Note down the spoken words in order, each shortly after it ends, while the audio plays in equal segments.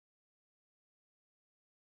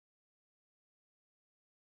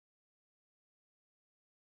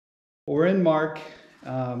We're in Mark.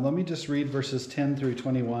 Let me just read verses 10 through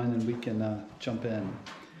 21 and we can jump in.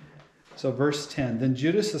 So verse 10, Then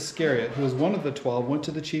Judas Iscariot, who was one of the 12, went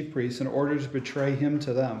to the chief priests in order to betray him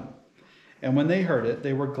to them. And when they heard it,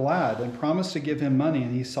 they were glad and promised to give him money,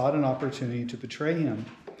 and he sought an opportunity to betray him.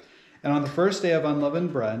 And on the first day of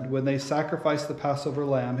unleavened bread, when they sacrificed the Passover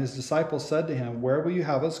lamb, his disciples said to him, Where will you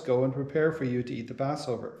have us go and prepare for you to eat the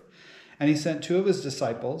Passover? And he sent two of his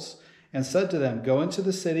disciples and said to them, Go into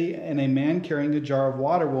the city, and a man carrying a jar of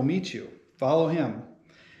water will meet you. Follow him.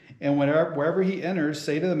 And wherever he enters,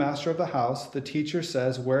 say to the master of the house, The teacher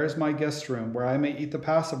says, Where is my guest room, where I may eat the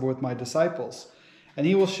Passover with my disciples? And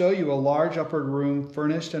he will show you a large upper room,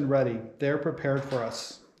 furnished and ready. There prepare for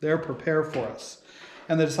us.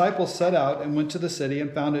 And the disciples set out and went to the city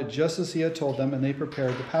and found it just as he had told them, and they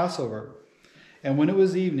prepared the Passover. And when it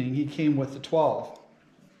was evening, he came with the 12.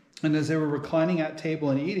 And as they were reclining at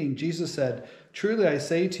table and eating, Jesus said, Truly I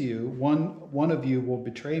say to you, one of you will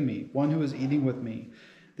betray me, one who is eating with me.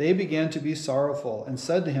 They began to be sorrowful and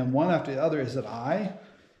said to him one after the other, Is it I?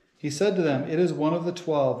 He said to them, It is one of the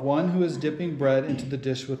 12, one who is dipping bread into the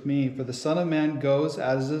dish with me. For the Son of Man goes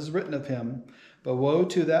as is written of him. But woe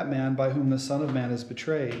to that man by whom the Son of Man is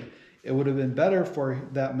betrayed. It would have been better for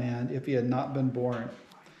that man if he had not been born.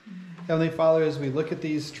 Heavenly Father, as we look at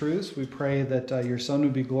these truths, we pray that your Son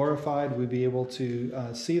would be glorified. We'd be able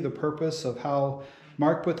to see the purpose of how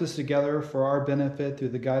Mark put this together for our benefit through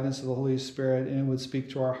the guidance of the Holy Spirit, and it would speak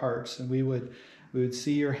to our hearts. And we would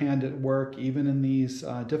see your hand at work even in these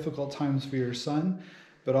difficult times for your Son,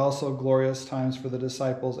 but also glorious times for the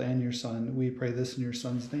disciples and your Son. We pray this in your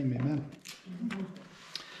Son's name. Amen. Mm-hmm.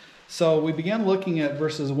 So we began looking at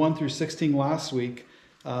verses 1 through 16 last week.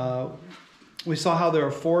 We saw how there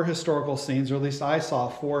are four historical scenes, or at least I saw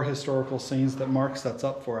four historical scenes that Mark sets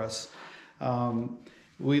up for us.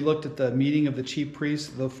 We looked at the meeting of the chief priests,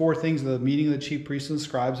 the four things of the meeting of the chief priests and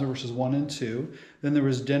scribes in verses 1 and 2. Then there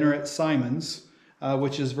was dinner at Simon's,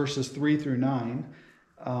 which is verses 3 through 9,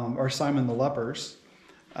 or Simon the lepers.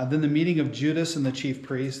 Then the meeting of Judas and the chief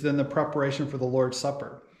priests, then the preparation for the Lord's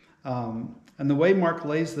Supper. And the way Mark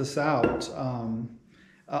lays this out,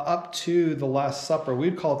 up to the Last Supper,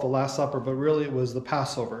 we'd call it the Last Supper, but really it was the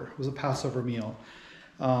Passover. It was a Passover meal.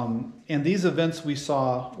 And these events we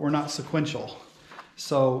saw were not sequential.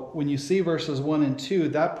 So when you see verses 1 and 2,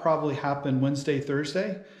 that probably happened Wednesday,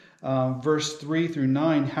 Thursday. Verse 3 through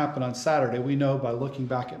 9 happened on Saturday. We know by looking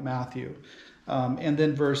back at Matthew. And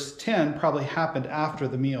then verse 10 probably happened after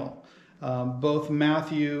the meal. Both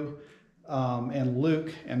Matthew and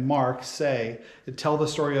Luke and Mark tell the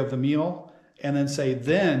story of the meal, and then say,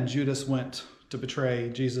 then Judas went to betray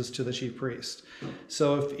Jesus to the chief priest.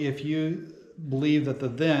 So if you believe that the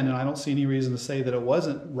then, and I don't see any reason to say that it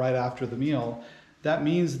wasn't right after the meal, that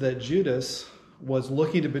means that Judas was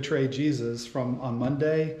looking to betray Jesus on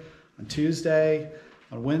Monday, on Tuesday,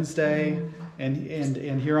 on Wednesday,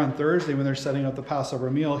 and here on Thursday when they're setting up the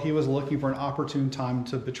Passover meal, he was looking for an opportune time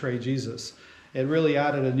to betray Jesus. It really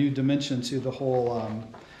added a new dimension to the whole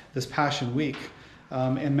this Passion Week.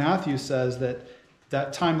 And Matthew says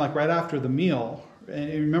that time, like right after the meal, and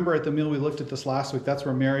remember at the meal we looked at this last week, that's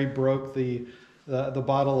where Mary broke the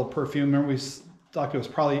bottle of perfume. Remember we thought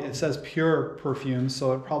it says pure perfume,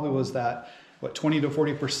 so it probably was that, 20 to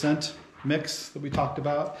 40% mix that we talked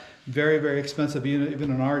about. Very, very expensive,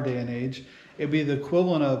 even in our day and age. It'd be the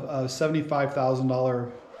equivalent of a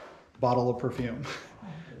 $75,000 bottle of perfume.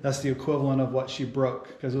 That's the equivalent of what she broke,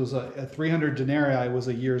 because it was a 300 denarii was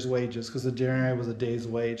a year's wages, because a denarii was a day's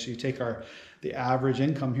wage. So you take the average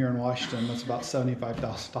income here in Washington, that's about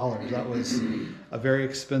 $75,000. That was a very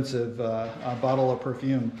expensive bottle of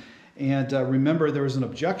perfume. And remember, there was an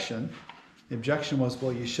objection. The objection was,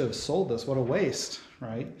 well, you should have sold this. What a waste,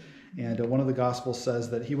 right? And one of the Gospels says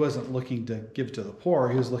that he wasn't looking to give to the poor.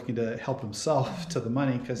 He was looking to help himself to the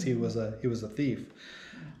money because he was a thief.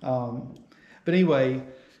 But anyway,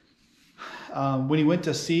 when he went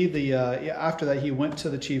to see after that, he went to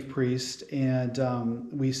the chief priest,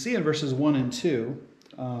 and we see in verses 1 and 2,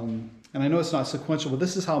 and I know it's not sequential, but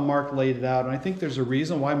this is how Mark laid it out. And I think there's a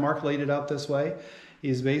reason why Mark laid it out this way.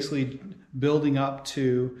 He's basically building up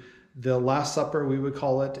to the Last Supper, we would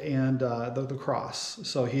call it, and the cross.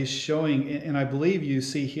 So he's showing, and I believe you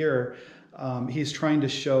see here, he's trying to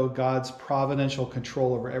show God's providential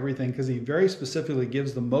control over everything, because he very specifically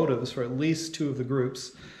gives the motives for at least two of the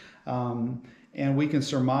groups. And we can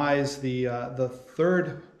surmise the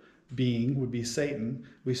third being would be Satan.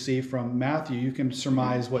 We see from Matthew, you can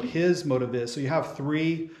surmise what his motive is. So you have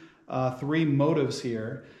three motives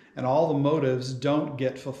here, and all the motives don't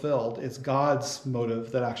get fulfilled. It's God's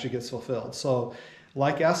motive that actually gets fulfilled. So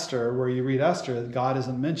Like Esther, where you read Esther, God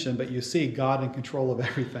isn't mentioned, but you see God in control of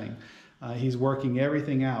everything. He's working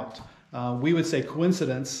everything out. We would say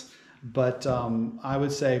coincidence, but I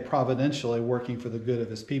would say providentially working for the good of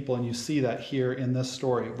his people. And you see that here in this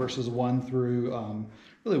story, verses 1 through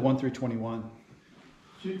 21.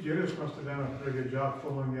 Judas must have done a pretty good job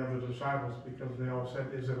fooling the other disciples, because they all said,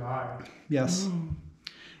 "Is it I?" Yes.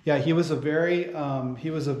 Yeah, he was a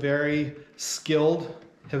very skilled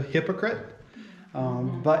hypocrite,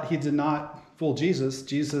 but he did not fool Jesus.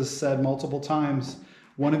 Jesus said multiple times,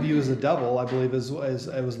 "One of you is a devil," I believe is was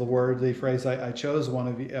the phrase. I chose one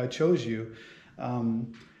of you. I chose you,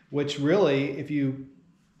 which really, if you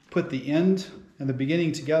put the end and the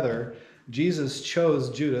beginning together, Jesus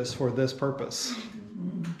chose Judas for this purpose.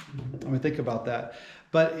 I mean, think about that.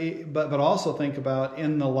 But also think about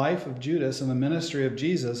in the life of Judas and the ministry of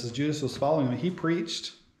Jesus, as Judas was following him, he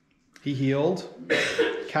preached, he healed,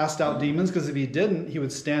 cast out demons, because if he didn't, he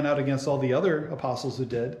would stand out against all the other apostles who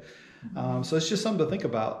did. So it's just something to think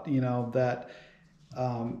about, that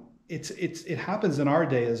it happens in our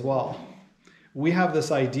day as well. We have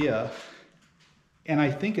this idea, and I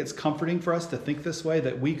think it's comforting for us to think this way,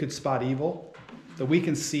 that we could spot evil, that we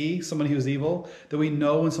can see somebody who's evil, that we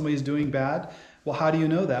know when somebody's doing bad. Well, how do you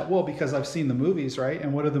know that? Well, because I've seen the movies, right?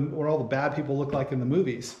 And what all the bad people look like in the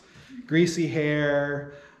movies? Greasy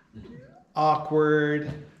hair,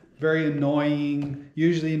 awkward, very annoying,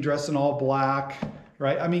 usually dressed in all black,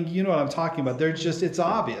 right? I mean, you know what I'm talking about. It's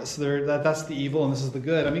obvious. That's the evil and this is the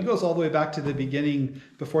good. I mean, it goes all the way back to the beginning,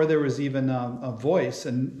 before there was even a voice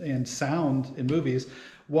and sound in movies.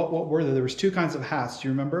 What were there? There was two kinds of hats. Do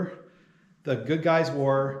you remember? The good guys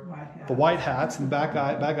wore the white hats, and the bad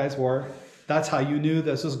guys wore. That's how you knew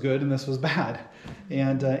this was good and this was bad.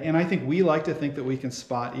 And I think we like to think that we can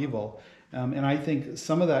spot evil. And I think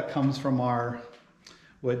some of that comes from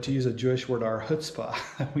to use a Jewish word, our chutzpah.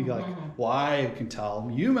 We like, well, I can tell.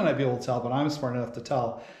 You may not be able to tell, but I'm smart enough to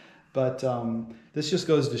tell. But this just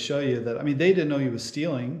goes to show you that, I mean, they didn't know he was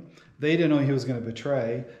stealing. They didn't know he was going to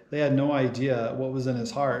betray. They had no idea what was in his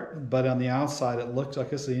heart. But on the outside, it looked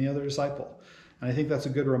like any other disciple. And I think that's a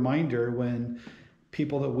good reminder when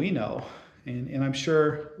people that we know, and I'm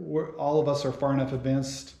sure all of us are far enough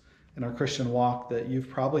advanced in our Christian walk that you've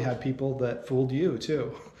probably had people that fooled you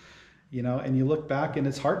too. And you look back and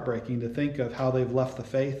it's heartbreaking to think of how they've left the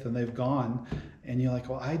faith and they've gone. And you're like,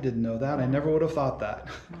 well, I didn't know that. I never would have thought that.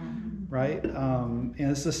 Right? And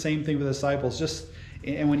it's the same thing with the disciples.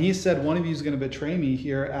 And when he said, one of you is going to betray me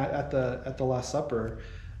here at the Last Supper,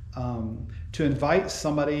 to invite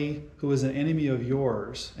somebody who was an enemy of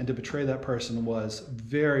yours and to betray that person was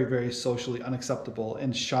very, very socially unacceptable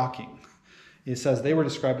and shocking. It says they were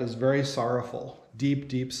described as very sorrowful, deep,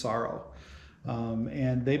 deep sorrow.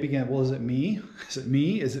 And they began, well, is it me? Is it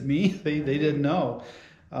me? Is it me? They didn't know.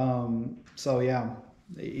 So yeah,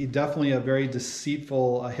 definitely a very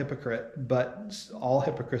deceitful hypocrite, but all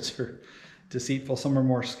hypocrites are deceitful. Some are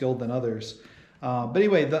more skilled than others. But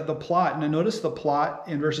anyway, the plot, and notice the plot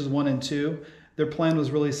in verses 1 and 2. Their plan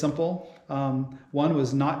was really simple. One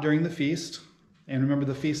was not during the feast. And remember,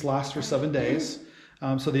 the feast lasts for 7 days.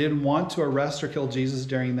 So they didn't want to arrest or kill Jesus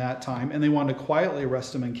during that time. And they wanted to quietly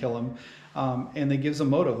arrest him and kill him. And they gives a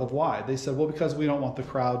motive of why. They said, well, because we don't want the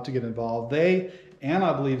crowd to get involved. They, and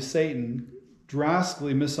I believe Satan,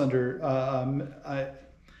 drastically did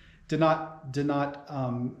not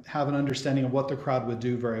have an understanding of what the crowd would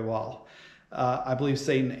do very well. I believe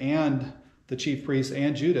Satan and the chief priests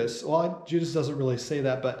and Judas, well, Judas doesn't really say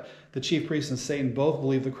that, but the chief priests and Satan both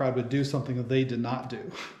believed the crowd would do something that they did not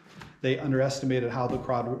do. They underestimated how the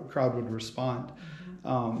crowd would respond.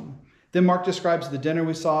 Then Mark describes the dinner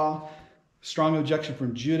we saw. Strong objection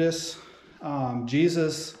from Judas.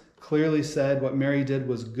 Jesus clearly said what Mary did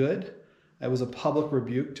was good. It was a public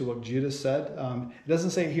rebuke to what Judas said. It doesn't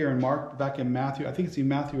say it here in Mark, back in Matthew. I think it's in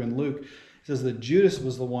Matthew and Luke. It says that Judas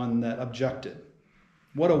was the one that objected.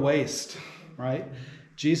 What a waste, right?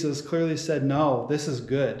 Jesus clearly said, no, this is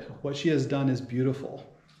good. What she has done is beautiful,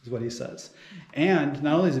 is what he says. And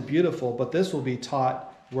not only is it beautiful, but this will be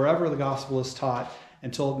taught wherever the gospel is taught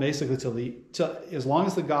until as long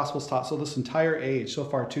as the gospel is taught. So this entire age, so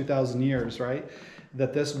far 2,000 years, right?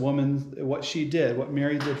 That this woman, what she did, what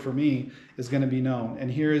Mary did for me, is going to be known. And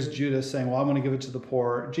here is Judas saying, well, I want to give it to the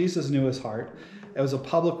poor. Jesus knew his heart. It was a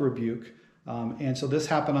public rebuke. And so this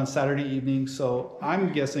happened on Saturday evening. So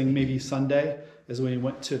I'm guessing maybe Sunday is when he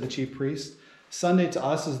went to the chief priest. Sunday to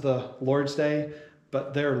us is the Lord's Day,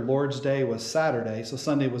 but their Lord's Day was Saturday. So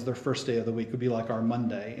Sunday was their first day of the week. It would be like our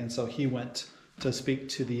Monday. And so he went to speak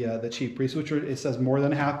to the chief priest, which it says more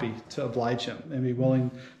than happy to oblige him and be willing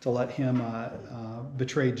to let him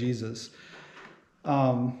betray Jesus.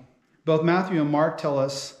 Both Matthew and Mark tell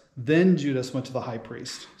us then Judas went to the high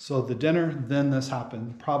priest. So the dinner, then this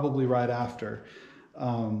happened, probably right after.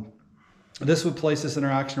 This would place this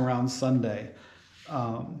interaction around Sunday.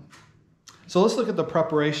 So let's look at the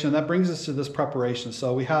preparation. That brings us to this preparation.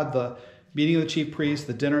 So we had the meeting of the chief priests,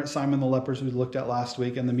 the dinner at Simon the leper's we looked at last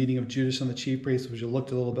week, and the meeting of Judas and the chief priests, which we looked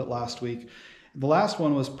at a little bit last week. The last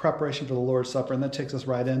one was preparation for the Lord's Supper, and that takes us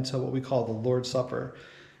right into what we call the Lord's Supper.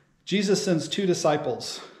 Jesus sends two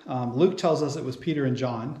disciples. Luke tells us it was Peter and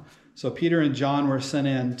John. So Peter and John were sent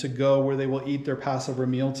in to go where they will eat their Passover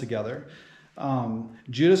meal together.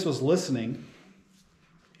 Judas was listening.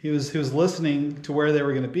 He was listening to where they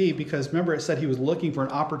were going to be because remember it said he was looking for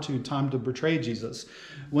an opportune time to betray Jesus.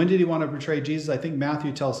 When did he want to betray Jesus? I think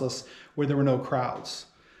Matthew tells us where there were no crowds.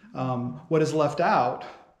 What is left out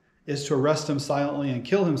is to arrest him silently and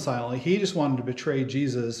kill him silently. He just wanted to betray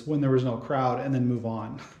Jesus when there was no crowd and then move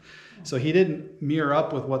on. So he didn't mirror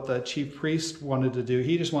up with what the chief priest wanted to do.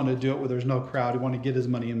 He just wanted to do it where there's no crowd. He wanted to get his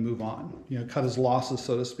money and move on, cut his losses,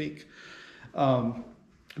 so to speak.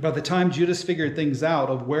 By the time Judas figured things out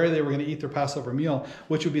of where they were going to eat their Passover meal,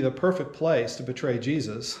 which would be the perfect place to betray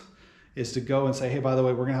Jesus, is to go and say, hey, by the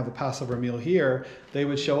way, we're going to have the Passover meal here. They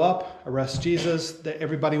would show up, arrest Jesus.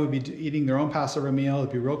 Everybody would be eating their own Passover meal.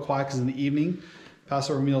 It'd be real quiet because in the evening,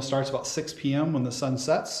 Passover meal starts about 6 p.m. when the sun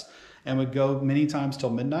sets and would go many times till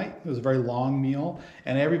midnight. It was a very long meal.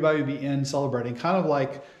 And everybody would be in celebrating, kind of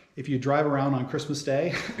like if you drive around on Christmas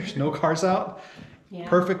Day, there's no cars out. Yeah.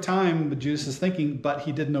 Perfect time, but Judas is thinking, but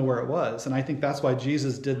he didn't know where it was. And I think that's why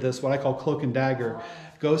Jesus did this, what I call cloak and dagger.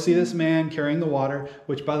 Go see this man carrying the water,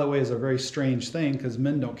 which, by the way, is a very strange thing because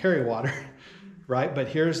men don't carry water, right? But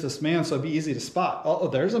here's this man, so it'd be easy to spot. Oh,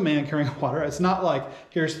 there's a man carrying water. It's not like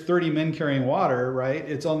here's 30 men carrying water, right?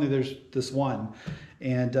 It's only there's this one.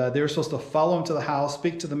 And they were supposed to follow him to the house,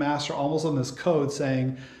 speak to the master, almost on this code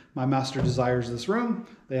saying, my master desires this room.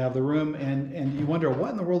 They have the room, and you wonder,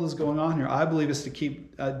 what in the world is going on here? I believe it's to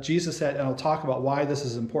keep, Jesus said, and I'll talk about why this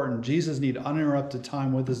is important. Jesus needed uninterrupted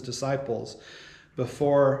time with his disciples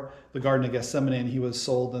before the Garden of Gethsemane, and he was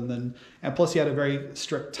sold. And plus he had a very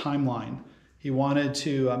strict timeline. He wanted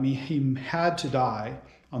to, he had to die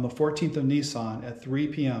on the 14th of Nisan at 3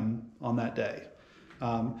 p.m. on that day.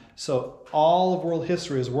 So all of world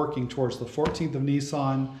history is working towards the 14th of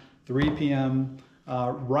Nisan, 3 p.m.,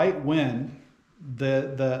 right when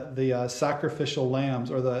the sacrificial lambs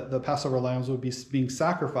or the Passover lambs would be being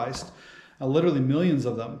sacrificed, literally millions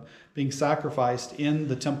of them being sacrificed in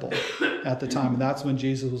the temple at the time. And that's when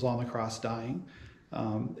Jesus was on the cross dying.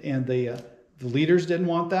 And the leaders didn't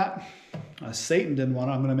want that. Satan didn't want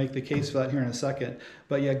it. I'm going to make the case for that here in a second.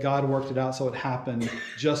 But yet God worked it out so it happened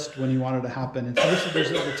just when he wanted it to happen. And so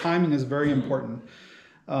the timing is very important.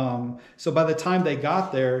 So by the time they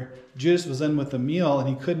got there, Judas was in with the meal and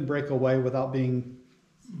he couldn't break away without being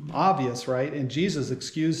obvious, right? And Jesus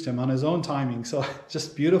excused him on his own timing. So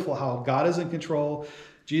just beautiful how God is in control.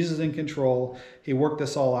 Jesus is in control. He worked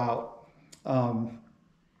this all out.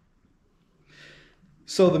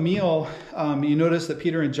 So the meal, you notice that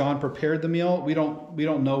Peter and John prepared the meal. We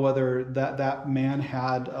don't know whether that man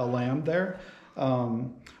had a lamb there.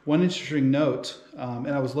 One interesting note, and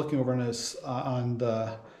I was looking over on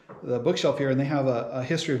the bookshelf here, and they have a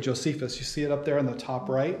history of Josephus. You see it up there on the top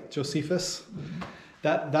right, Josephus?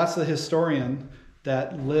 That's the historian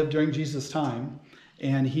that lived during Jesus' time,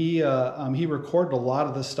 and he recorded a lot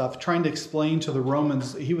of this stuff, trying to explain to the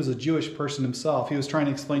Romans. He was a Jewish person himself. He was trying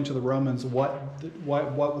to explain to the Romans what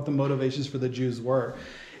the motivations for the Jews were.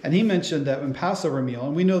 And he mentioned that in Passover meal,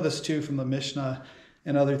 and we know this too from the Mishnah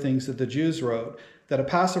and other things that the Jews wrote, that a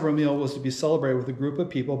Passover meal was to be celebrated with a group of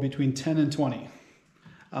people between 10 and 20.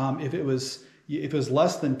 If it was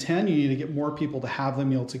less than 10, you need to get more people to have the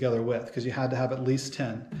meal together with, because you had to have at least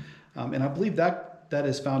 10. And I believe that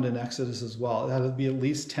is found in Exodus as well. It had to be at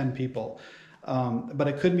least 10 people. But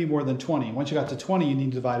it couldn't be more than 20. Once you got to 20, you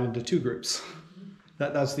need to divide it into two groups.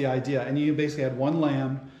 That's the idea. And you basically had one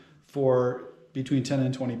lamb for between 10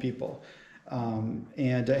 and 20 people. And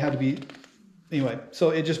it had to be... Anyway,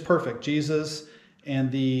 so it's just perfect. Jesus and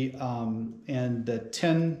the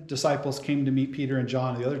 10 disciples came to meet Peter and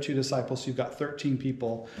John. The other two disciples, you've got 13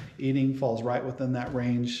 people eating, falls right within that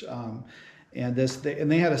range. And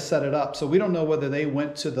they had to set it up. So we don't know whether they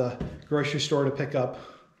went to the grocery store to pick up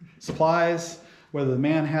supplies, whether the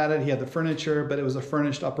man had it, he had the furniture, but it was a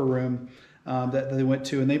furnished upper room that they went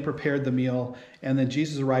to, and they prepared the meal. And then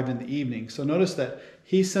Jesus arrived in the evening. So notice that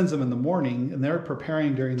he sends them in the morning, and they're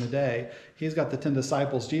preparing during the day. He's got the 10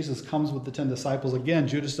 disciples. Jesus comes with the 10 disciples. Again,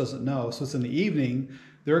 Judas doesn't know. So it's in the evening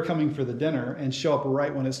they're coming for the dinner and show up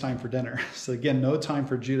right when it's time for dinner. So again, no time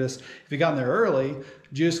for Judas. If he got in there early,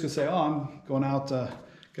 Judas could say, oh, I'm going out, got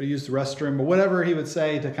to use the restroom, or whatever he would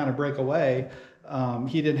say to kind of break away.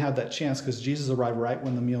 He didn't have that chance because Jesus arrived right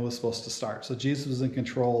when the meal was supposed to start. So Jesus was in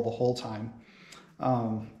control the whole time.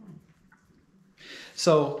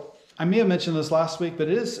 So I may have mentioned this last week, but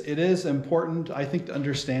it is important, I think, to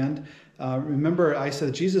understand. Remember, I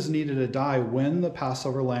said Jesus needed to die when the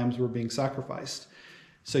Passover lambs were being sacrificed.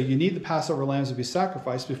 So you need the Passover lambs to be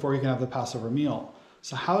sacrificed before you can have the Passover meal.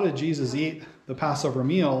 So how did Jesus eat the Passover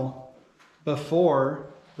meal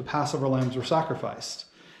before the Passover lambs were sacrificed?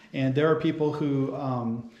 And there are people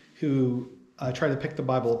who try to pick the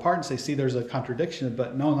Bible apart and say, see, there's a contradiction.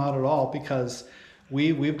 But no, not at all, because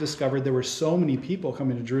we've discovered there were so many people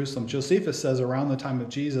coming to Jerusalem. Josephus says around the time of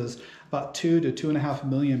Jesus, about 2 to 2.5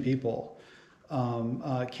 million people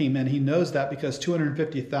came in. He knows that because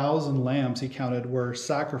 250,000 lambs, he counted, were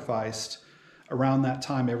sacrificed around that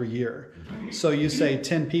time every year. So you say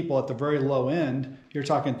 10 people at the very low end, you're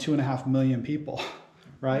talking 2.5 million people,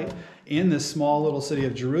 right? In this small little city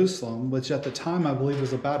of Jerusalem, which at the time I believe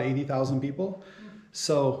was about 80,000 people.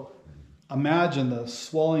 So imagine the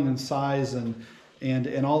swelling in size and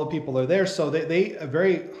all the people that are there. So they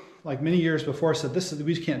very, like many years before, said,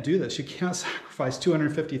 we can't do this. You can't sacrifice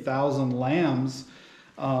 250,000 lambs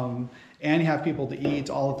and you have people to eat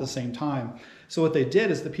all at the same time. So what they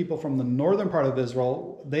did is the people from the northern part of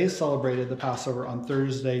Israel, they celebrated the Passover on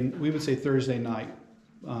Thursday, we would say Thursday night.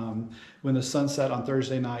 When the sun set on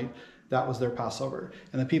Thursday night, that was their Passover.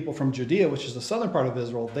 And the people from Judea, which is the southern part of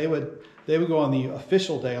Israel, they would go on the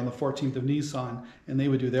official day on the 14th of Nisan, and they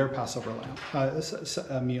would do their Passover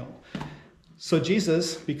meal. So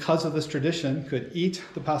Jesus, because of this tradition, could eat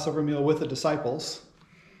the Passover meal with the disciples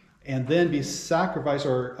and then be sacrificed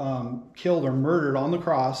or killed or murdered on the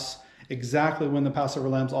cross exactly when the Passover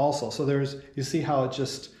lambs also. So you see how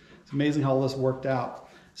it's amazing how all this worked out.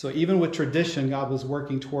 So even with tradition, God was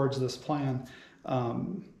working towards this plan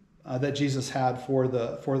that Jesus had for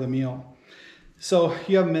the meal. So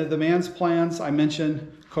you have the man's plans. I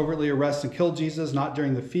mentioned covertly arrest and kill Jesus, not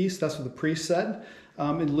during the feast. That's what the priest said.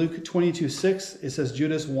 In Luke 22:6, it says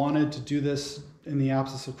Judas wanted to do this in the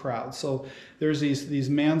absence of crowds. So there's these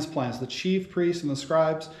man's plans, the chief priests and the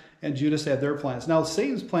scribes, and Judas had their plans. Now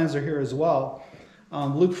Satan's plans are here as well.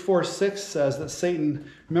 Luke 4:6 says that Satan,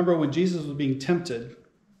 remember when Jesus was being tempted,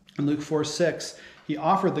 in Luke 4:6, he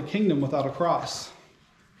offered the kingdom without a cross.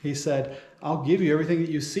 He said, I'll give you everything that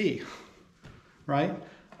you see, right?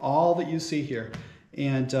 All that you see here.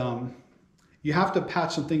 And you have to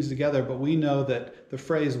patch some things together, but we know that the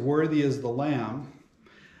phrase worthy is the Lamb.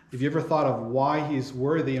 Have you ever thought of why he's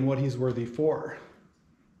worthy and what he's worthy for?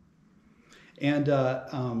 And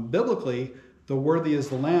biblically, the worthy is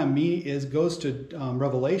the Lamb goes to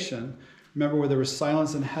Revelation. Remember where there was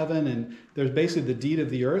silence in heaven and there's basically the deed of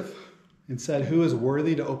the earth and said, who is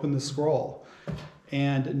worthy to open the scroll?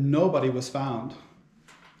 And nobody was found.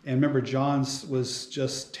 And remember, John was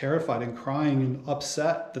just terrified and crying and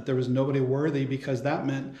upset that there was nobody worthy, because that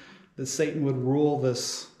meant that Satan would rule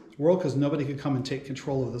this world because nobody could come and take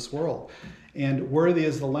control of this world. And worthy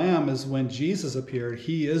as the Lamb is when Jesus appeared.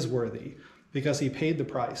 He is worthy because he paid the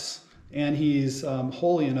price. And he's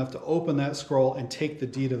holy enough to open that scroll and take the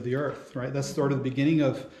deed of the earth, right? That's sort of the beginning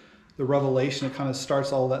of the revelation. It kind of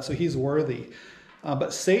starts all of that. So he's worthy.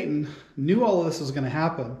 But Satan knew all of this was going to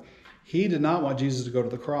happen. He did not want Jesus to go to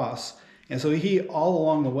the cross. And so he, all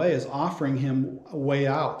along the way, is offering him a way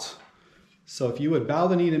out. So if you would bow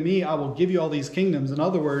the knee to me, I will give you all these kingdoms. In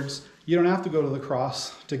other words, you don't have to go to the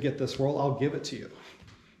cross to get this world. I'll give it to you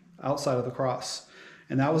outside of the cross.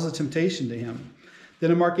 And that was a temptation to him.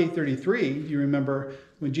 Then in Mark 8:33, you remember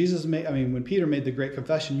when when Peter made the great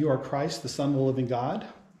confession, you are Christ, the Son of the living God.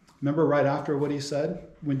 Remember right after what he said?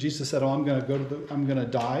 When Jesus said, I'm going to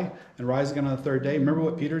die and rise again on the third day. Remember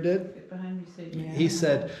what Peter did? Get behind me, Satan. Yeah. He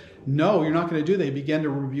said, no, you're not going to do that. He began to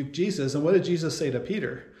rebuke Jesus. And what did Jesus say to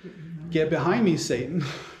Peter? Get behind me, Satan.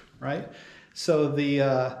 Right? So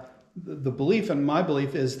the belief, and my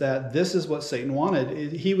belief, is that this is what Satan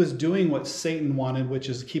wanted. He was doing what Satan wanted, which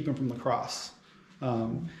is to keep him from the cross.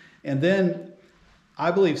 And then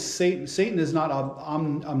I believe Satan is not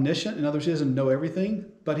omniscient. In other words, he doesn't know everything,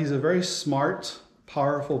 but he's a very smart,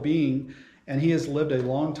 powerful being, and he has lived a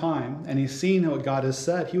long time, and he's seen what God has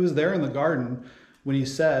said. He was there in the garden when he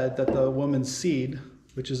said that the woman's seed,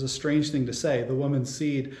 which is a strange thing to say, the woman's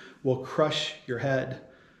seed will crush your head.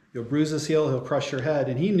 You'll bruise his heel, he'll crush your head.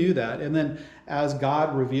 And he knew that. And then as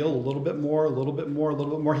God revealed a little bit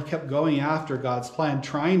more, he kept going after God's plan,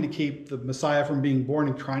 trying to keep the Messiah from being born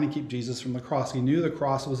and trying to keep Jesus from the cross. He knew the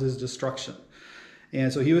cross was his destruction.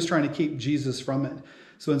 And so he was trying to keep Jesus from it.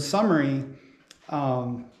 So in summary,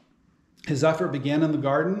 his effort began in the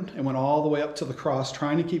garden and went all the way up to the cross,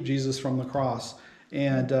 trying to keep Jesus from the cross.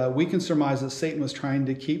 And we can surmise that Satan was trying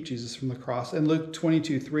to keep Jesus from the cross. And Luke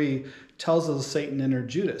 22:3 tells us Satan entered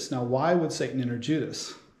Judas. Now, why would Satan enter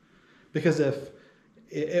Judas? Because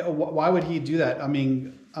why would he do that? I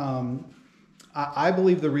mean, I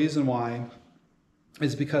believe the reason why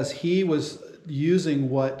is because he was using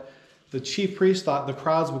what the chief priests thought the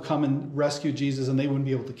crowds would come and rescue Jesus and they wouldn't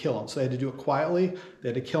be able to kill him. So they had to do it quietly. They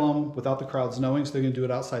had to kill him without the crowds knowing, so they're going to do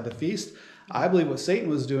it outside the feast. I believe what Satan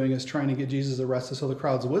was doing is trying to get Jesus arrested so the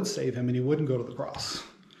crowds would save him and he wouldn't go to the cross.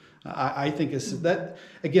 I think it's that,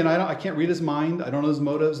 again, I can't read his mind. I don't know his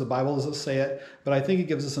motives. The Bible doesn't say it. But I think it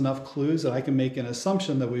gives us enough clues that I can make an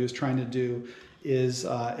assumption that what he was trying to do is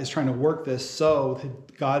trying to work this so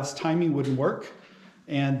that God's timing wouldn't work,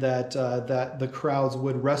 and that the crowds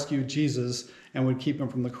would rescue Jesus and would keep him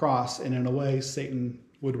from the cross. And in a way, Satan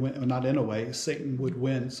would win. Not in a way, Satan would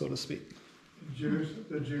win, so to speak.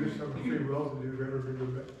 The Jews have a free will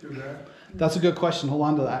to do that? That's a good question. Hold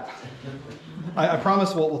on to that. I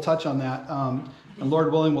promise we'll touch on that. And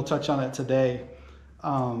Lord willing, we'll touch on it today.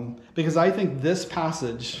 Because I think this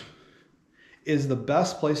passage is the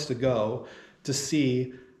best place to go to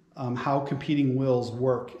see how competing wills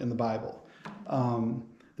work in the Bible.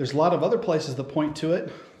 There's a lot of other places that point to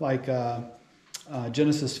it, like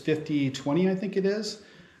Genesis 50:20, I think it is,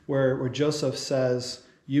 where Joseph says,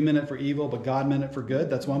 "You meant it for evil, but God meant it for good."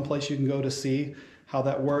 That's one place you can go to see how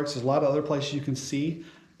that works. There's a lot of other places you can see,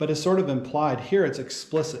 but it's sort of implied. Here it's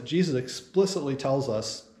explicit. Jesus explicitly tells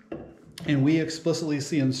us, and we explicitly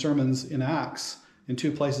see in sermons in Acts, in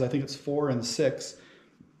two places, I think it's 4 and 6,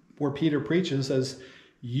 where Peter preaches, says,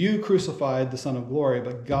 "You crucified the Son of Glory,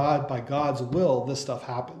 but God, by God's will, this stuff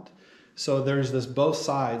happened." So there's this both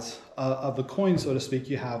sides of the coin, so to speak.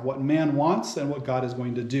 You have what man wants and what God is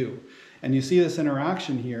going to do. And you see this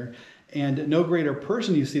interaction here, and no greater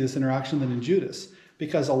person you see this interaction than in Judas.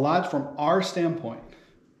 Because a lot from our standpoint,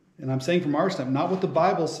 and I'm saying from our standpoint, not what the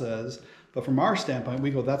Bible says, but from our standpoint,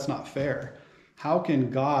 we go, that's not fair. How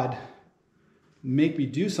can God make me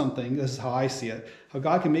do something? This is how I see it. How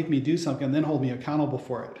God can make me do something and then hold me accountable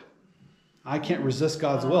for it. I can't resist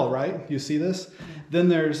God's will, right? You see this? Then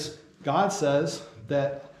there's, God says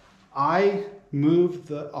that I move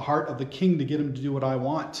the heart of the king to get him to do what I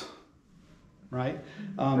want. Right?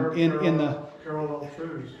 Parallel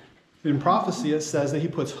truths. In prophecy, it says that he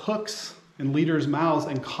puts hooks in leaders' mouths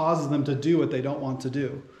and causes them to do what they don't want to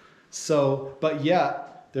do. So, but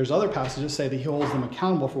yet, there's other passages that say that he holds them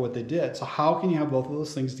accountable for what they did. So how can you have both of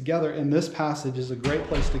those things together? And this passage is a great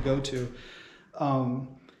place to go to.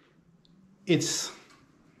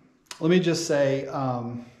 Let me just say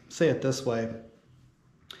it this way.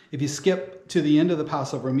 If you skip to the end of the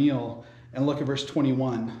Passover meal and look at verse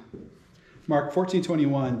 21, Mark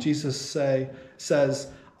 14:21, Jesus says,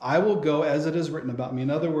 "I will go as it is written about me." In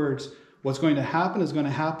other words, what's going to happen is going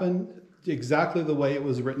to happen exactly the way it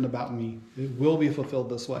was written about me. It will be fulfilled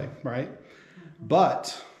this way, right?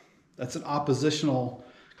 But that's an oppositional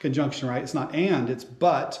conjunction, right? It's not and, it's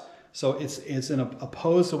but. So it's in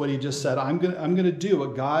opposed to what he just said. I'm going to do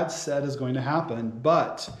what God said is going to happen,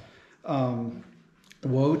 but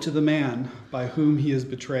woe to the man by whom he is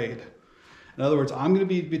betrayed. In other words, I'm going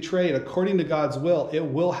to be betrayed according to God's will. It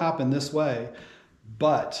will happen this way,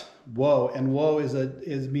 but woe, and woe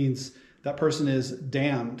means that person is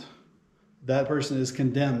damned. That person is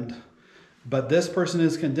condemned. But this person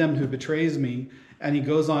is condemned who betrays me. And he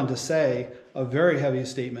goes on to say a very heavy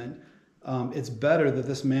statement. It's better that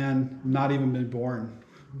this man not even been born.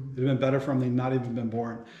 It would have been better for him than not even been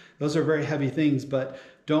born. Those are very heavy things, but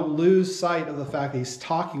don't lose sight of the fact that he's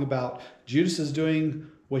talking about Judas is doing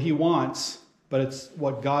what he wants, but it's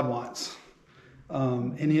what God wants.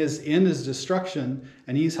 And his end is destruction,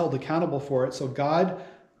 and he's held accountable for it. So God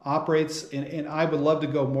operates, and I would love to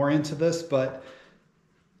go more into this, but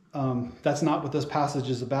that's not what this passage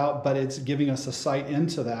is about, but it's giving us a sight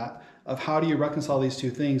into that, of how do you reconcile these two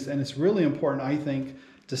things. And it's really important, I think,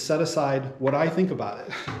 to set aside what I think about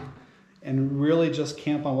it and really just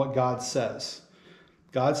camp on what God says.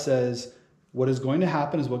 God says what is going to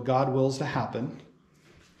happen is what God wills to happen,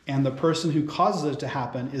 and the person who causes it to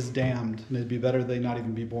happen is damned, and it'd be better they not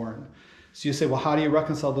even be born. So you say, well, how do you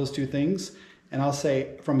reconcile those two things? And I'll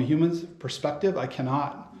say, from a human perspective, I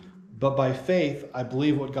cannot. But by faith, I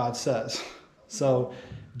believe what God says. So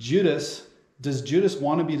does Judas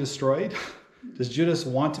want to be destroyed? Does Judas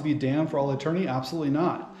want to be damned for all eternity? Absolutely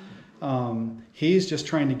not. He's just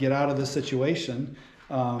trying to get out of this situation.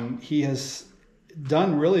 He has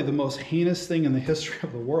done really the most heinous thing in the history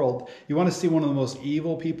of the world. You want to see one of the most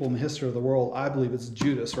evil people in the history of the world, I believe it's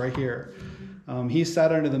Judas right here. He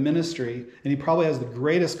sat under the ministry, and he probably has the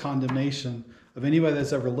greatest condemnation of anybody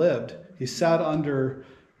that's ever lived. He sat under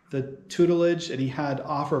the tutelage, and he had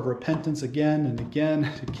offer of repentance again and again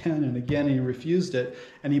and again and again, and he refused it,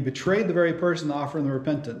 and he betrayed the very person offering the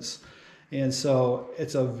repentance. And so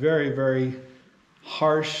it's a very, very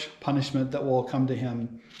harsh punishment that will come to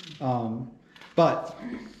him.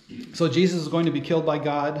 So Jesus is going to be killed by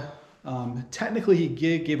God. Technically, he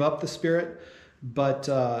gave up the Spirit, but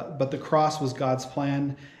the cross was God's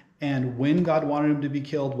plan. And when God wanted him to be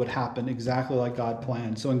killed would happen exactly like God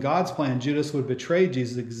planned. So in God's plan, Judas would betray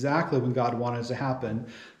Jesus exactly when God wanted it to happen.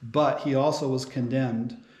 But he also was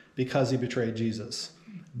condemned because he betrayed Jesus.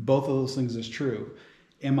 Both of those things is true.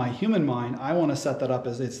 In my human mind, I want to set that up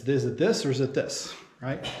as is it this or is it this?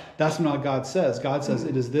 Right? That's not what God says. God says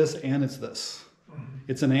it is this and it's this.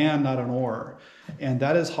 It's an and, not an or. And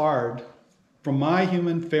that is hard from my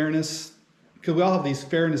human fairness, because we all have these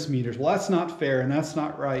fairness meters. Well, that's not fair and that's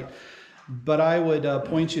not right. But I would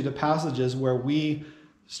point you to passages where we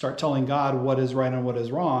start telling God what is right and what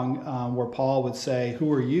is wrong, where Paul would say,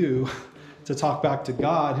 who are you to talk back to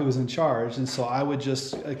God who is in charge? And so I would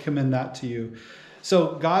just commend that to you.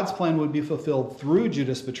 So God's plan would be fulfilled through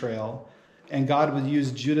Judas' betrayal, and God would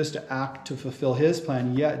use Judas to act to fulfill his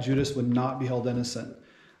plan, yet Judas would not be held innocent.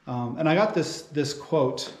 And I got this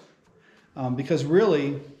quote because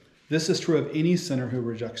really, this is true of any sinner who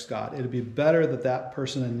rejects God. It would be better that that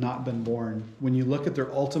person had not been born. When you look at their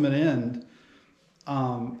ultimate end,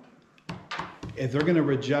 if they're going to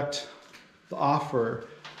reject the offer,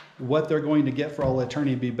 what they're going to get for all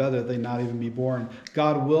eternity would be better they not even be born.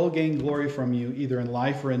 God will gain glory from you either in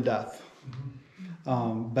life or in death.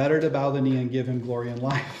 Better to bow the knee and give him glory in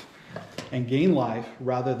life and gain life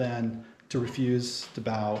rather than to refuse to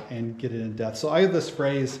bow and get it in death. So I have this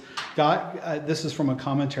phrase, God, this is from a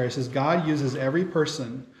commentary. It says, God uses every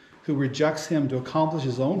person who rejects him to accomplish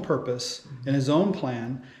his own purpose and his own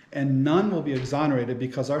plan, and none will be exonerated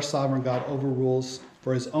because our sovereign God overrules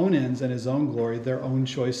for his own ends and his own glory, their own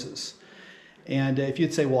choices. And if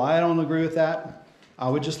you'd say, well, I don't agree with that, I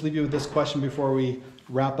would just leave you with this question before we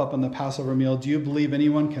wrap up on the Passover meal. Do you believe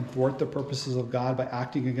anyone can thwart the purposes of God by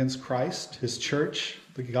acting against Christ, his church,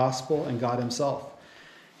 the gospel, and God himself?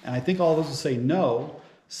 And I think all of us will say no.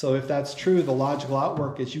 So if that's true, the logical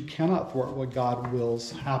outwork is you cannot thwart what God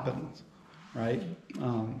wills happen, right?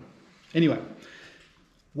 Anyway,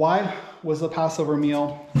 why was the Passover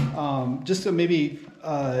meal? Just to maybe,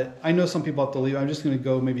 I know some people have to leave. I'm just going to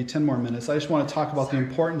go maybe 10 more minutes. I just want to talk about the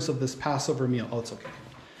importance of this Passover meal. Oh, it's okay.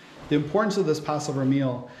 The importance of this Passover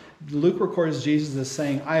meal. Luke records Jesus as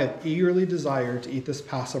saying, I have eagerly desired to eat this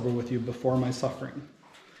Passover with you before my suffering.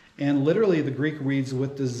 And literally the Greek reads,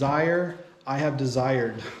 with desire, I have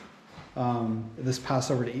desired this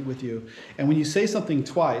Passover to eat with you. And when you say something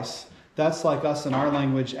twice, that's like us in our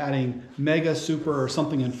language adding mega, super, or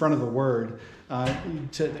something in front of the word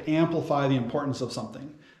to amplify the importance of something.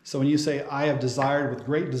 So when you say, I have desired with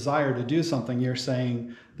great desire to do something, you're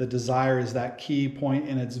saying the desire is that key point,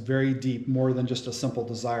 and it's very deep, more than just a simple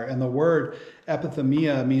desire. And the word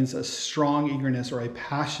epithemia means a strong eagerness or a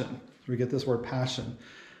passion. So we get this word passion.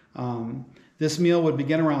 This meal would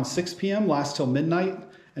begin around 6 p.m., last till midnight.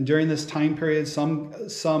 And during this time period,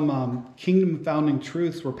 some kingdom-founding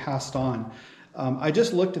truths were passed on. I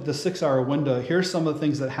just looked at the 6-hour window. Here's some of the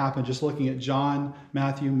things that happened just looking at John,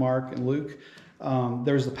 Matthew, Mark, and Luke.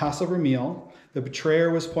 There's the Passover meal. The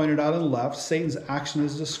betrayer was pointed out and left. Satan's action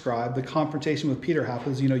is described. The confrontation with Peter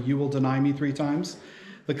happens. You will deny me 3 times.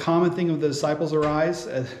 The common thing of the disciples arise.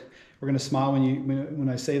 We're going to smile when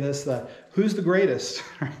I say this. Who's the greatest?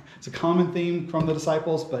 It's a common theme from the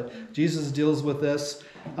disciples, but Jesus deals with this.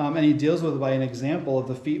 And he deals with it by an example of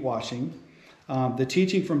the feet washing. The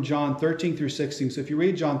teaching from John 13 through 16. So if you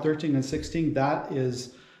read John 13 and 16, that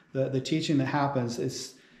is the teaching that happens.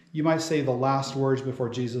 It's, you might say, the last words before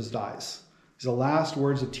Jesus dies. It's the last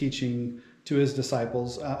words of teaching to his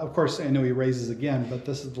disciples. Of course, I know he raises again, but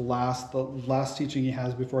this is the last teaching he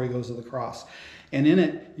has before he goes to the cross. And in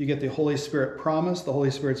it, you get the Holy Spirit promise, the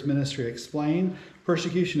Holy Spirit's ministry explained.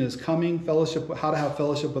 Persecution is coming, fellowship, how to have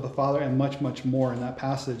fellowship with the Father, and much, much more in that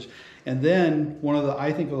passage. And then one of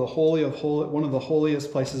the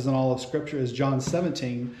holiest places in all of Scripture is John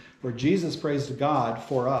 17, where Jesus prays to God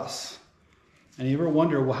for us. And you ever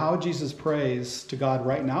wonder, well, how Jesus prays to God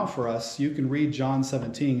right now for us? You can read John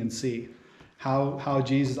 17 and see how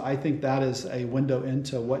Jesus, I think that is a window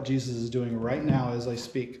into what Jesus is doing right now as I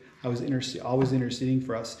speak. Always interceding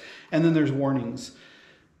for us. And then there's warnings.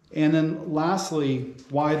 And then lastly,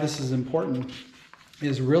 why this is important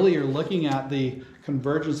is really you're looking at the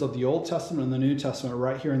convergence of the Old Testament and the New Testament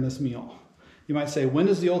right here in this meal. You might say, when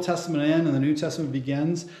does the Old Testament end and the New Testament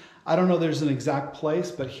begins? I don't know there's an exact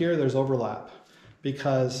place, but here there's overlap.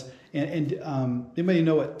 Because, anybody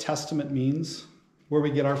know what testament means? Where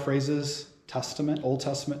we get our phrases, testament, Old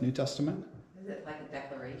Testament, New Testament? Is it like a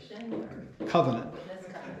declaration or Covenant. witness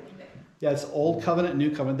covenant? Yeah, it's Old Covenant,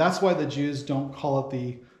 New Covenant. That's why the Jews don't call it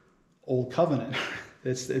the Old Covenant.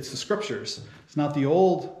 It's the Scriptures. It's not the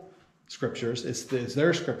Old Scriptures. It's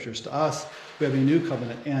their Scriptures. To us, we have a New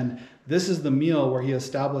Covenant. And this is the meal where he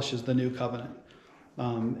establishes the New Covenant.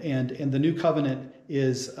 And the New Covenant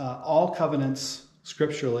is all covenants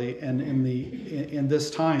scripturally, and in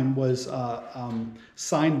this time was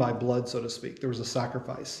signed by blood, so to speak. There was a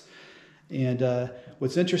sacrifice. And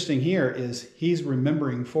what's interesting here is he's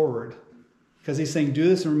remembering forward, because he's saying, do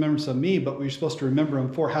this in remembrance of me, but what you're supposed to remember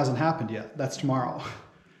him for hasn't happened yet. That's tomorrow.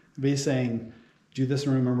 But he's saying, do this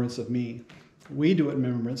in remembrance of me. We do it in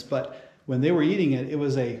remembrance, but when they were eating it, it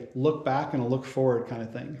was a look back and a look forward kind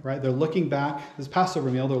of thing, right? They're looking back, this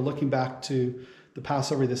Passover meal, they're looking back to the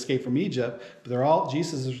Passover, the escape from Egypt, but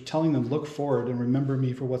Jesus is telling them, look forward and remember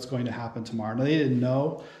me for what's going to happen tomorrow. Now, they didn't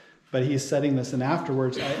know, but he's setting this, and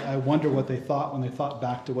afterwards, I wonder what they thought when they thought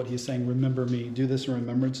back to what he's saying, remember me, do this in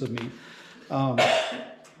remembrance of me.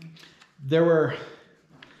 There were,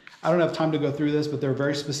 I don't have time to go through this, but there are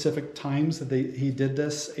very specific times that he did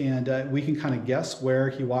this, and we can kind of guess where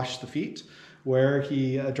he washed the feet, where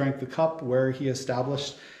he drank the cup, where he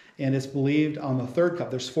established. And it's believed on the third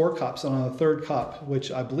cup. There's 4 cups, and on the third cup,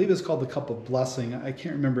 which I believe is called the cup of blessing. I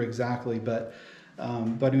can't remember exactly, but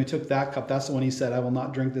when he took that cup, that's the one he said, I will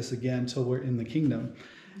not drink this again until we're in the kingdom.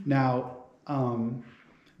 Now,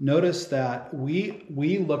 notice that we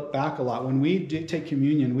look back a lot. When we take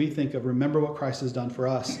communion, we think of remember what Christ has done for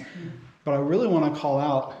us. But I really want to call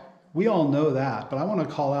out, we all know that, but I want to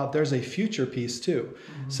call out there's a future piece too.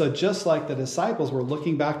 Mm-hmm. So just like the disciples were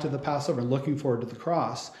looking back to the Passover and looking forward to the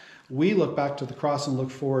cross, we look back to the cross and look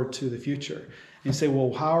forward to the future. And you say,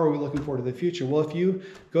 well, how are we looking forward to the future? Well, if you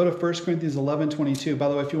go to 1 Corinthians 11:22, by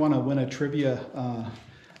the way, if you want to win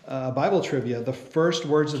a Bible trivia, the first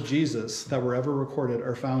words of Jesus that were ever recorded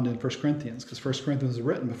are found in 1 Corinthians, because 1 Corinthians was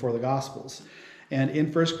written before the Gospels. And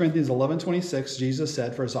in 1 Corinthians 11:26, Jesus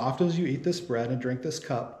said, for as often as you eat this bread and drink this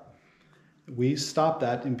cup, we stop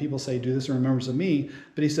that, and people say, do this in remembrance of me.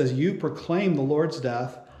 But he says, you proclaim the Lord's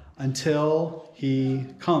death until he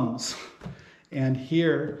comes. And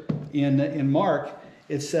here in Mark,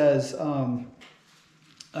 it says,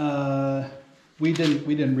 we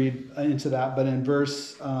didn't read into that, but in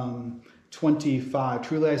verse 25,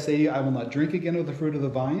 truly I say to you, I will not drink again of the fruit of the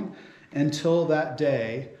vine until that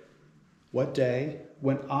day. What day?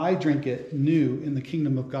 When I drink it new in the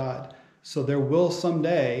kingdom of God. So there will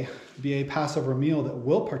someday be a Passover meal that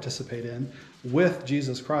we'll participate in with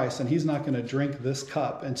Jesus Christ, and he's not going to drink this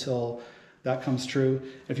cup until that comes true.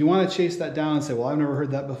 If you want to chase that down and say, well, I've never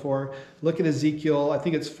heard that before, look at Ezekiel, I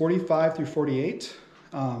think it's 45 through 48.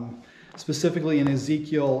 Specifically in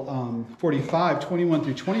Ezekiel 45, 21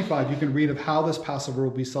 through 25, you can read of how this Passover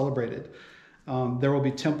will be celebrated. There'll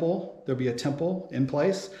be a temple in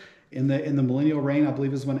place. In the millennial reign, I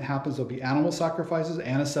believe is when it happens, there'll be animal sacrifices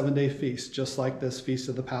and a 7-day feast, just like this feast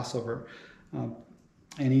of the Passover.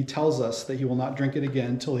 And he tells us that he will not drink it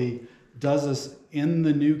again until he does this in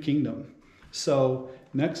the new kingdom. So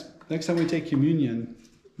next time we take communion,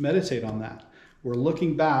 meditate on that. We're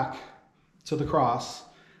looking back to the cross,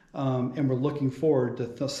 and we're looking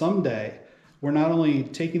forward to someday. We're not only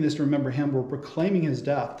taking this to remember him, we're proclaiming his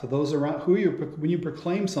death to those around. When you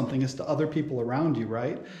proclaim something, it's to other people around you,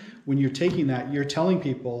 right? When you're taking that, you're telling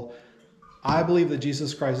people, I believe that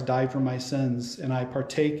Jesus Christ died for my sins, and I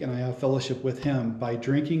partake and I have fellowship with him by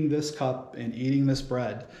drinking this cup and eating this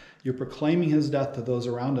bread. You're proclaiming his death to those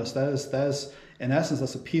around us. That is, in essence,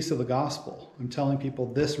 that's a piece of the gospel. I'm telling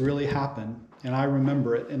people this really happened, and I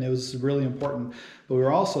remember it, and it was really important. But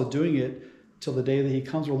we're also doing it till the day that he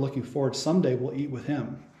comes. We're looking forward. Someday we'll eat with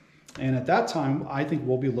him. And at that time, I think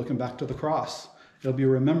we'll be looking back to the cross. It'll be a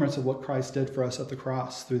remembrance of what Christ did for us at the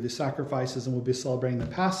cross through the sacrifices, and we'll be celebrating the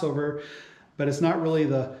Passover. But it's not really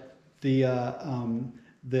the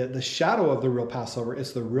shadow of the real Passover.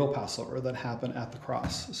 It's the real Passover that happened at the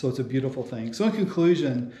cross. So it's a beautiful thing. So in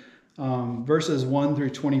conclusion, verses 1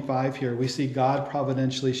 through 25 here, we see God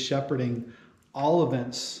providentially shepherding all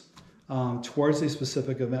events towards a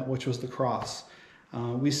specific event, which was the cross.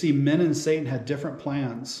 We see men and Satan had different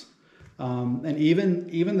plans. And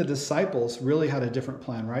even the disciples really had a different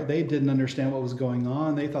plan, right? They didn't understand what was going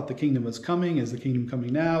on. They thought the kingdom was coming. Is the kingdom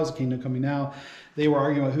coming now? Is the kingdom coming now? They were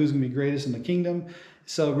arguing about who's going to be greatest in the kingdom.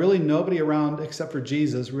 So really nobody around except for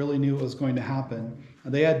Jesus really knew what was going to happen.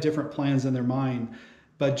 They had different plans in their mind.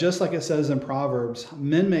 But just like it says in Proverbs,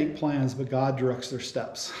 men make plans, but God directs their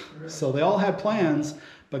steps. So they all had plans,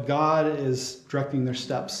 but God is directing their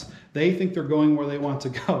steps. They think they're going where they want to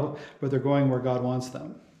go, but they're going where God wants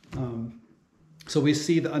them. So we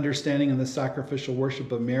see the understanding and the sacrificial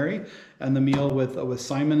worship of Mary and the meal with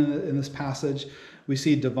Simon in this passage. We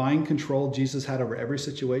see divine control Jesus had over every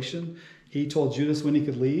situation. He told Judas when he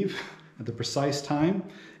could leave at the precise time,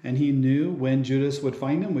 and he knew when Judas would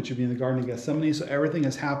find him, which would be in the Garden of Gethsemane. So everything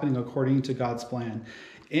is happening according to God's plan.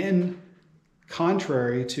 In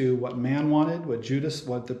contrary to what man wanted, what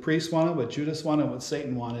the priest wanted, what Judas wanted, what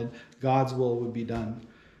Satan wanted, God's will would be done.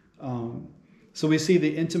 So we see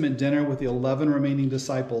the intimate dinner with the 11 remaining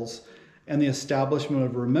disciples and the establishment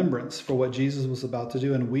of remembrance for what Jesus was about to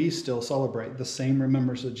do. And we still celebrate the same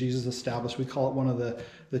remembrance that Jesus established. We call it one of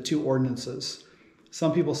the two ordinances.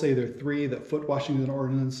 Some people say there are three, that foot washing is an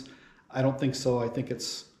ordinance. I don't think so. I think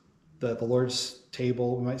it's the Lord's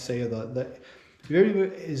table, we might say.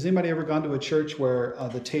 Has anybody ever gone to a church where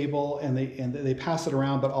the table and they pass it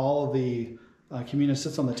around, but all of the communion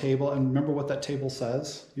sits on the table? And remember what that table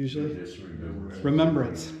says usually?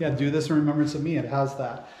 Remembrance. Yeah, do this in remembrance of me. It has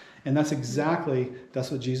that. And that's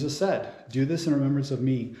what Jesus said. Do this in remembrance of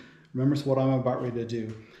me. Remembrance of what I'm about ready to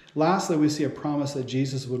do. Lastly, we see a promise that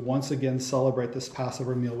Jesus would once again celebrate this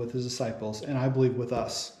Passover meal with his disciples, and I believe with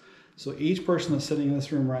us. So each person that's sitting in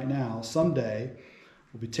this room right now, someday,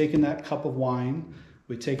 will be taking that cup of wine,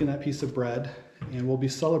 we'll be taking that piece of bread, and we'll be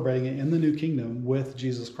celebrating it in the new kingdom with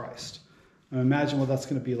Jesus Christ. And imagine what that's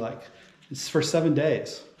going to be like. It's for 7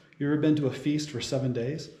 days. You ever been to a feast for 7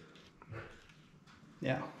 days?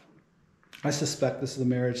 Yeah. I suspect this is the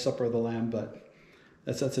marriage supper of the Lamb, but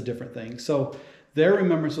that's a different thing. So their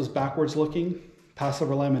remembrance was backwards looking,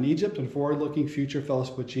 Passover lamb in Egypt, and forward looking, future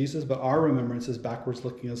fellowship with Jesus. But our remembrance is backwards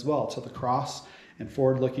looking as well, to the cross, and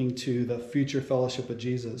forward looking to the future fellowship with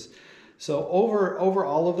Jesus. So over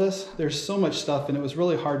all of this, there's so much stuff, and it was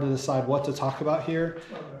really hard to decide what to talk about here.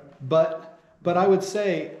 But I would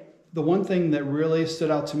say the one thing that really stood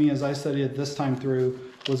out to me as I studied it this time through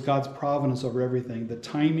was God's providence over everything. The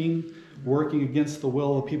timing, working against the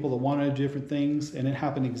will of people that wanted to do different things, and it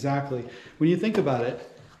happened exactly. When you think about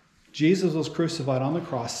it, Jesus was crucified on the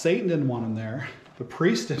cross. Satan didn't want him there. The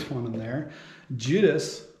priest didn't want him there.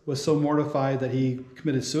 Judas was so mortified that he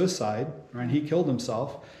committed suicide, right? He killed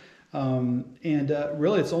himself.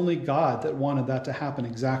 Really, it's only God that wanted that to happen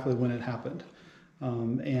exactly when it happened.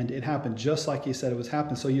 And it happened just like he said it was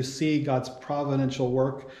happening. So you see God's providential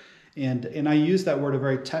work. And I use that word a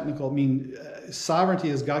very technical, sovereignty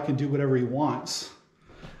is God can do whatever he wants.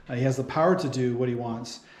 He has the power to do what he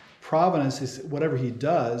wants. Providence is whatever he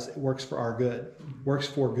does, it works for our good, works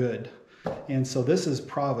for good. And so this is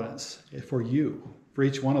providence for you, for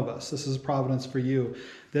each one of us. This is providence for you.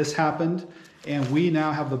 This happened, and we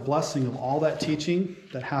now have the blessing of all that teaching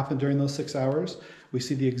that happened during those 6 hours. We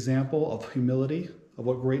see the example of humility, of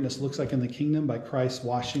what greatness looks like in the kingdom by Christ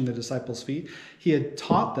washing the disciples' feet. He had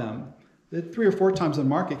taught them. 3 or 4 times in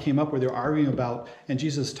Mark it came up where they were arguing about, and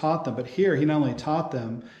Jesus taught them. But here he not only taught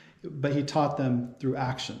them, but he taught them through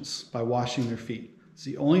actions by washing their feet. It's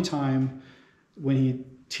the only time when he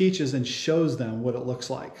teaches and shows them what it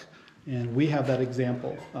looks like. And we have that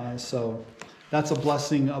example. So that's a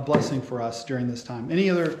blessing for us during this time. Any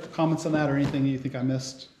other comments on that or anything that you think I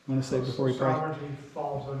missed? You want to say before we pray? Sovereignty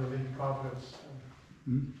falls underneath providence.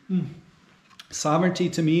 Mm-hmm. Sovereignty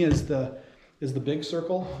to me is the big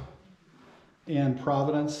circle, and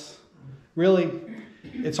providence. Really,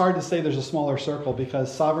 it's hard to say there's a smaller circle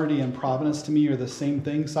because sovereignty and providence to me are the same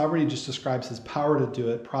thing. Sovereignty just describes his power to do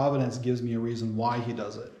it. Providence gives me a reason why he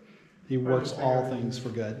does it. He works all things for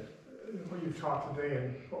good. What you've taught today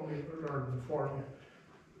and what we learned before,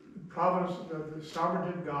 providence, the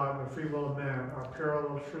sovereignty of God and the free will of man are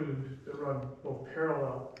parallel truths that run both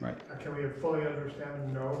parallel. Right. Can we fully understand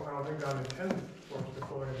them? No, I don't think God intended for us to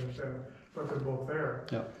fully understand them, but they're both there.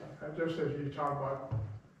 Yep. Just as you talk about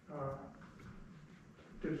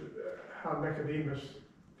how Nicodemus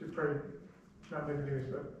did pray, not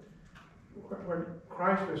Nicodemus, but when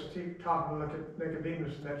Christ was talking to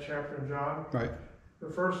Nicodemus in that chapter in John, right. The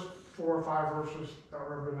first 4 or 5 verses, I don't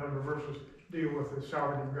remember the number of verses, deal with the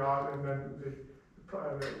sovereignty of God and then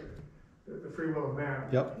the free will of man.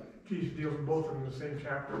 Yep. Jesus deals with both of them in the same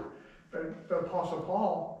chapter. But the Apostle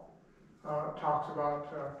Paul talks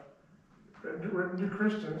about written to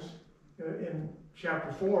Christians in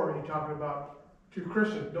chapter 4. He talking about to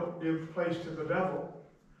Christians, don't give place to the devil.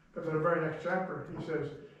 But in the very next chapter, he says,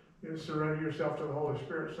 surrender yourself to the Holy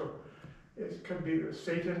Spirit. So it could be that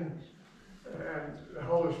Satan and the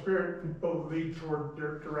Holy Spirit both lead toward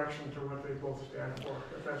their direction to what they both stand for,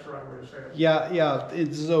 if that's the right way to say it. Yeah.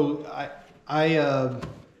 So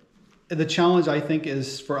the challenge, I think,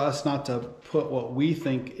 is for us not to put what we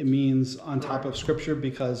think it means on top of Scripture,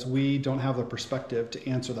 because we don't have the perspective to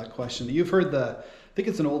answer that question. You've heard I think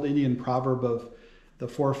it's an old Indian proverb of the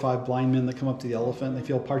 4 or 5 blind men that come up to the elephant. They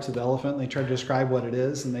feel parts of the elephant, and they try to describe what it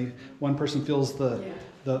is. And one person feels the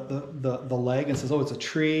leg and says, "Oh, it's a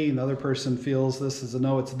tree," and the other person feels this is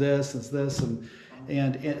no, it's this,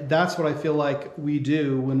 and that's what I feel like we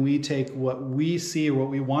do when we take what we see or what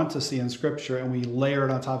we want to see in Scripture and we layer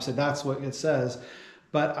it on top and say that's what it says.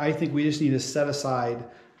 But I think we just need to set aside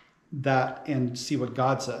that and see what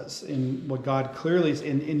God says and what God clearly is.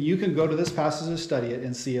 And you can go to this passage and study it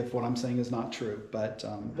and see if what I'm saying is not true. But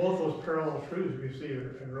both those parallel truths we see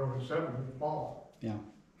in Romans 7 with Paul. Yeah.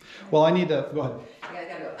 Well, I need to go ahead. I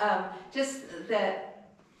gotta go. Just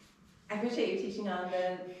that I appreciate you teaching on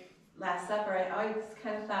the Last Supper. I always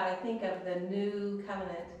kind of thought, I think of the new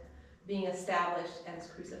covenant being established as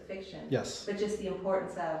crucifixion. Yes. But just the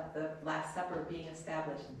importance of the Last Supper being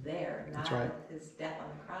established there, not That's right. his death on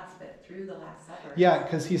the cross, but through the Last Supper. Yeah,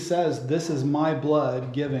 because he says, "This is my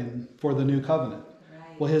blood given for the new covenant."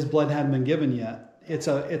 Right. Well, his blood hadn't been given yet. It's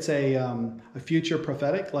a future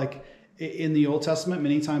prophetic. Like in the Old Testament,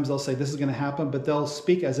 many times they'll say this is going to happen, but they'll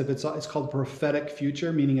speak as if it's called prophetic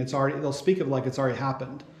future, meaning they'll speak of like it's already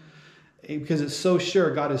happened. Because it's so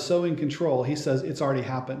sure, God is so in control, he says it's already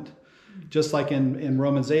happened. Just like in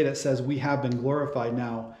Romans 8, it says we have been glorified.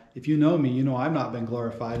 Now, if you know me, you know I've not been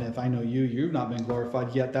glorified. And if I know you, you've not been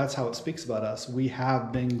glorified. Yet that's how it speaks about us. We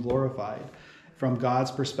have been glorified. From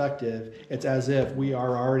God's perspective, it's as if we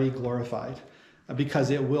are already glorified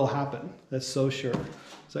because it will happen. That's so sure.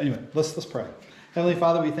 So anyway, let's pray. Heavenly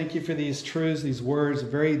Father, we thank you for these truths, these words,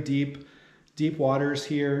 very deep waters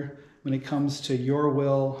here when it comes to your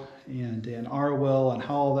will and our will and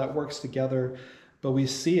how all that works together. But we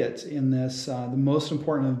see it in this, the most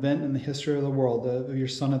important event in the history of the world, of your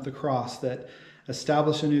Son at the cross, that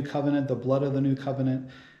established a new covenant, the blood of the new covenant.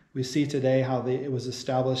 We see today how it was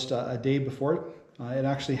established a day before it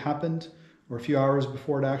actually happened, or a few hours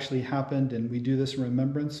before it actually happened, and we do this in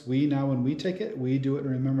remembrance. We now, when we take it, we do it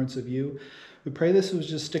in remembrance of you. We pray this would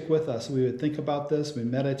just stick with us. We would think about this, we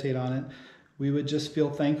meditate on it. We would just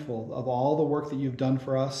feel thankful of all the work that you've done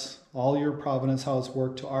for us, all your providence, how it's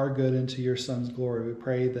worked to our good and to your Son's glory. We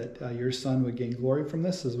pray that your Son would gain glory from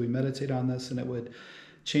this as we meditate on this, and it would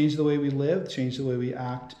change the way we live, change the way we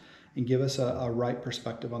act, and give us a right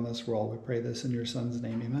perspective on this world. We pray this in your Son's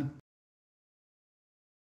name. Amen.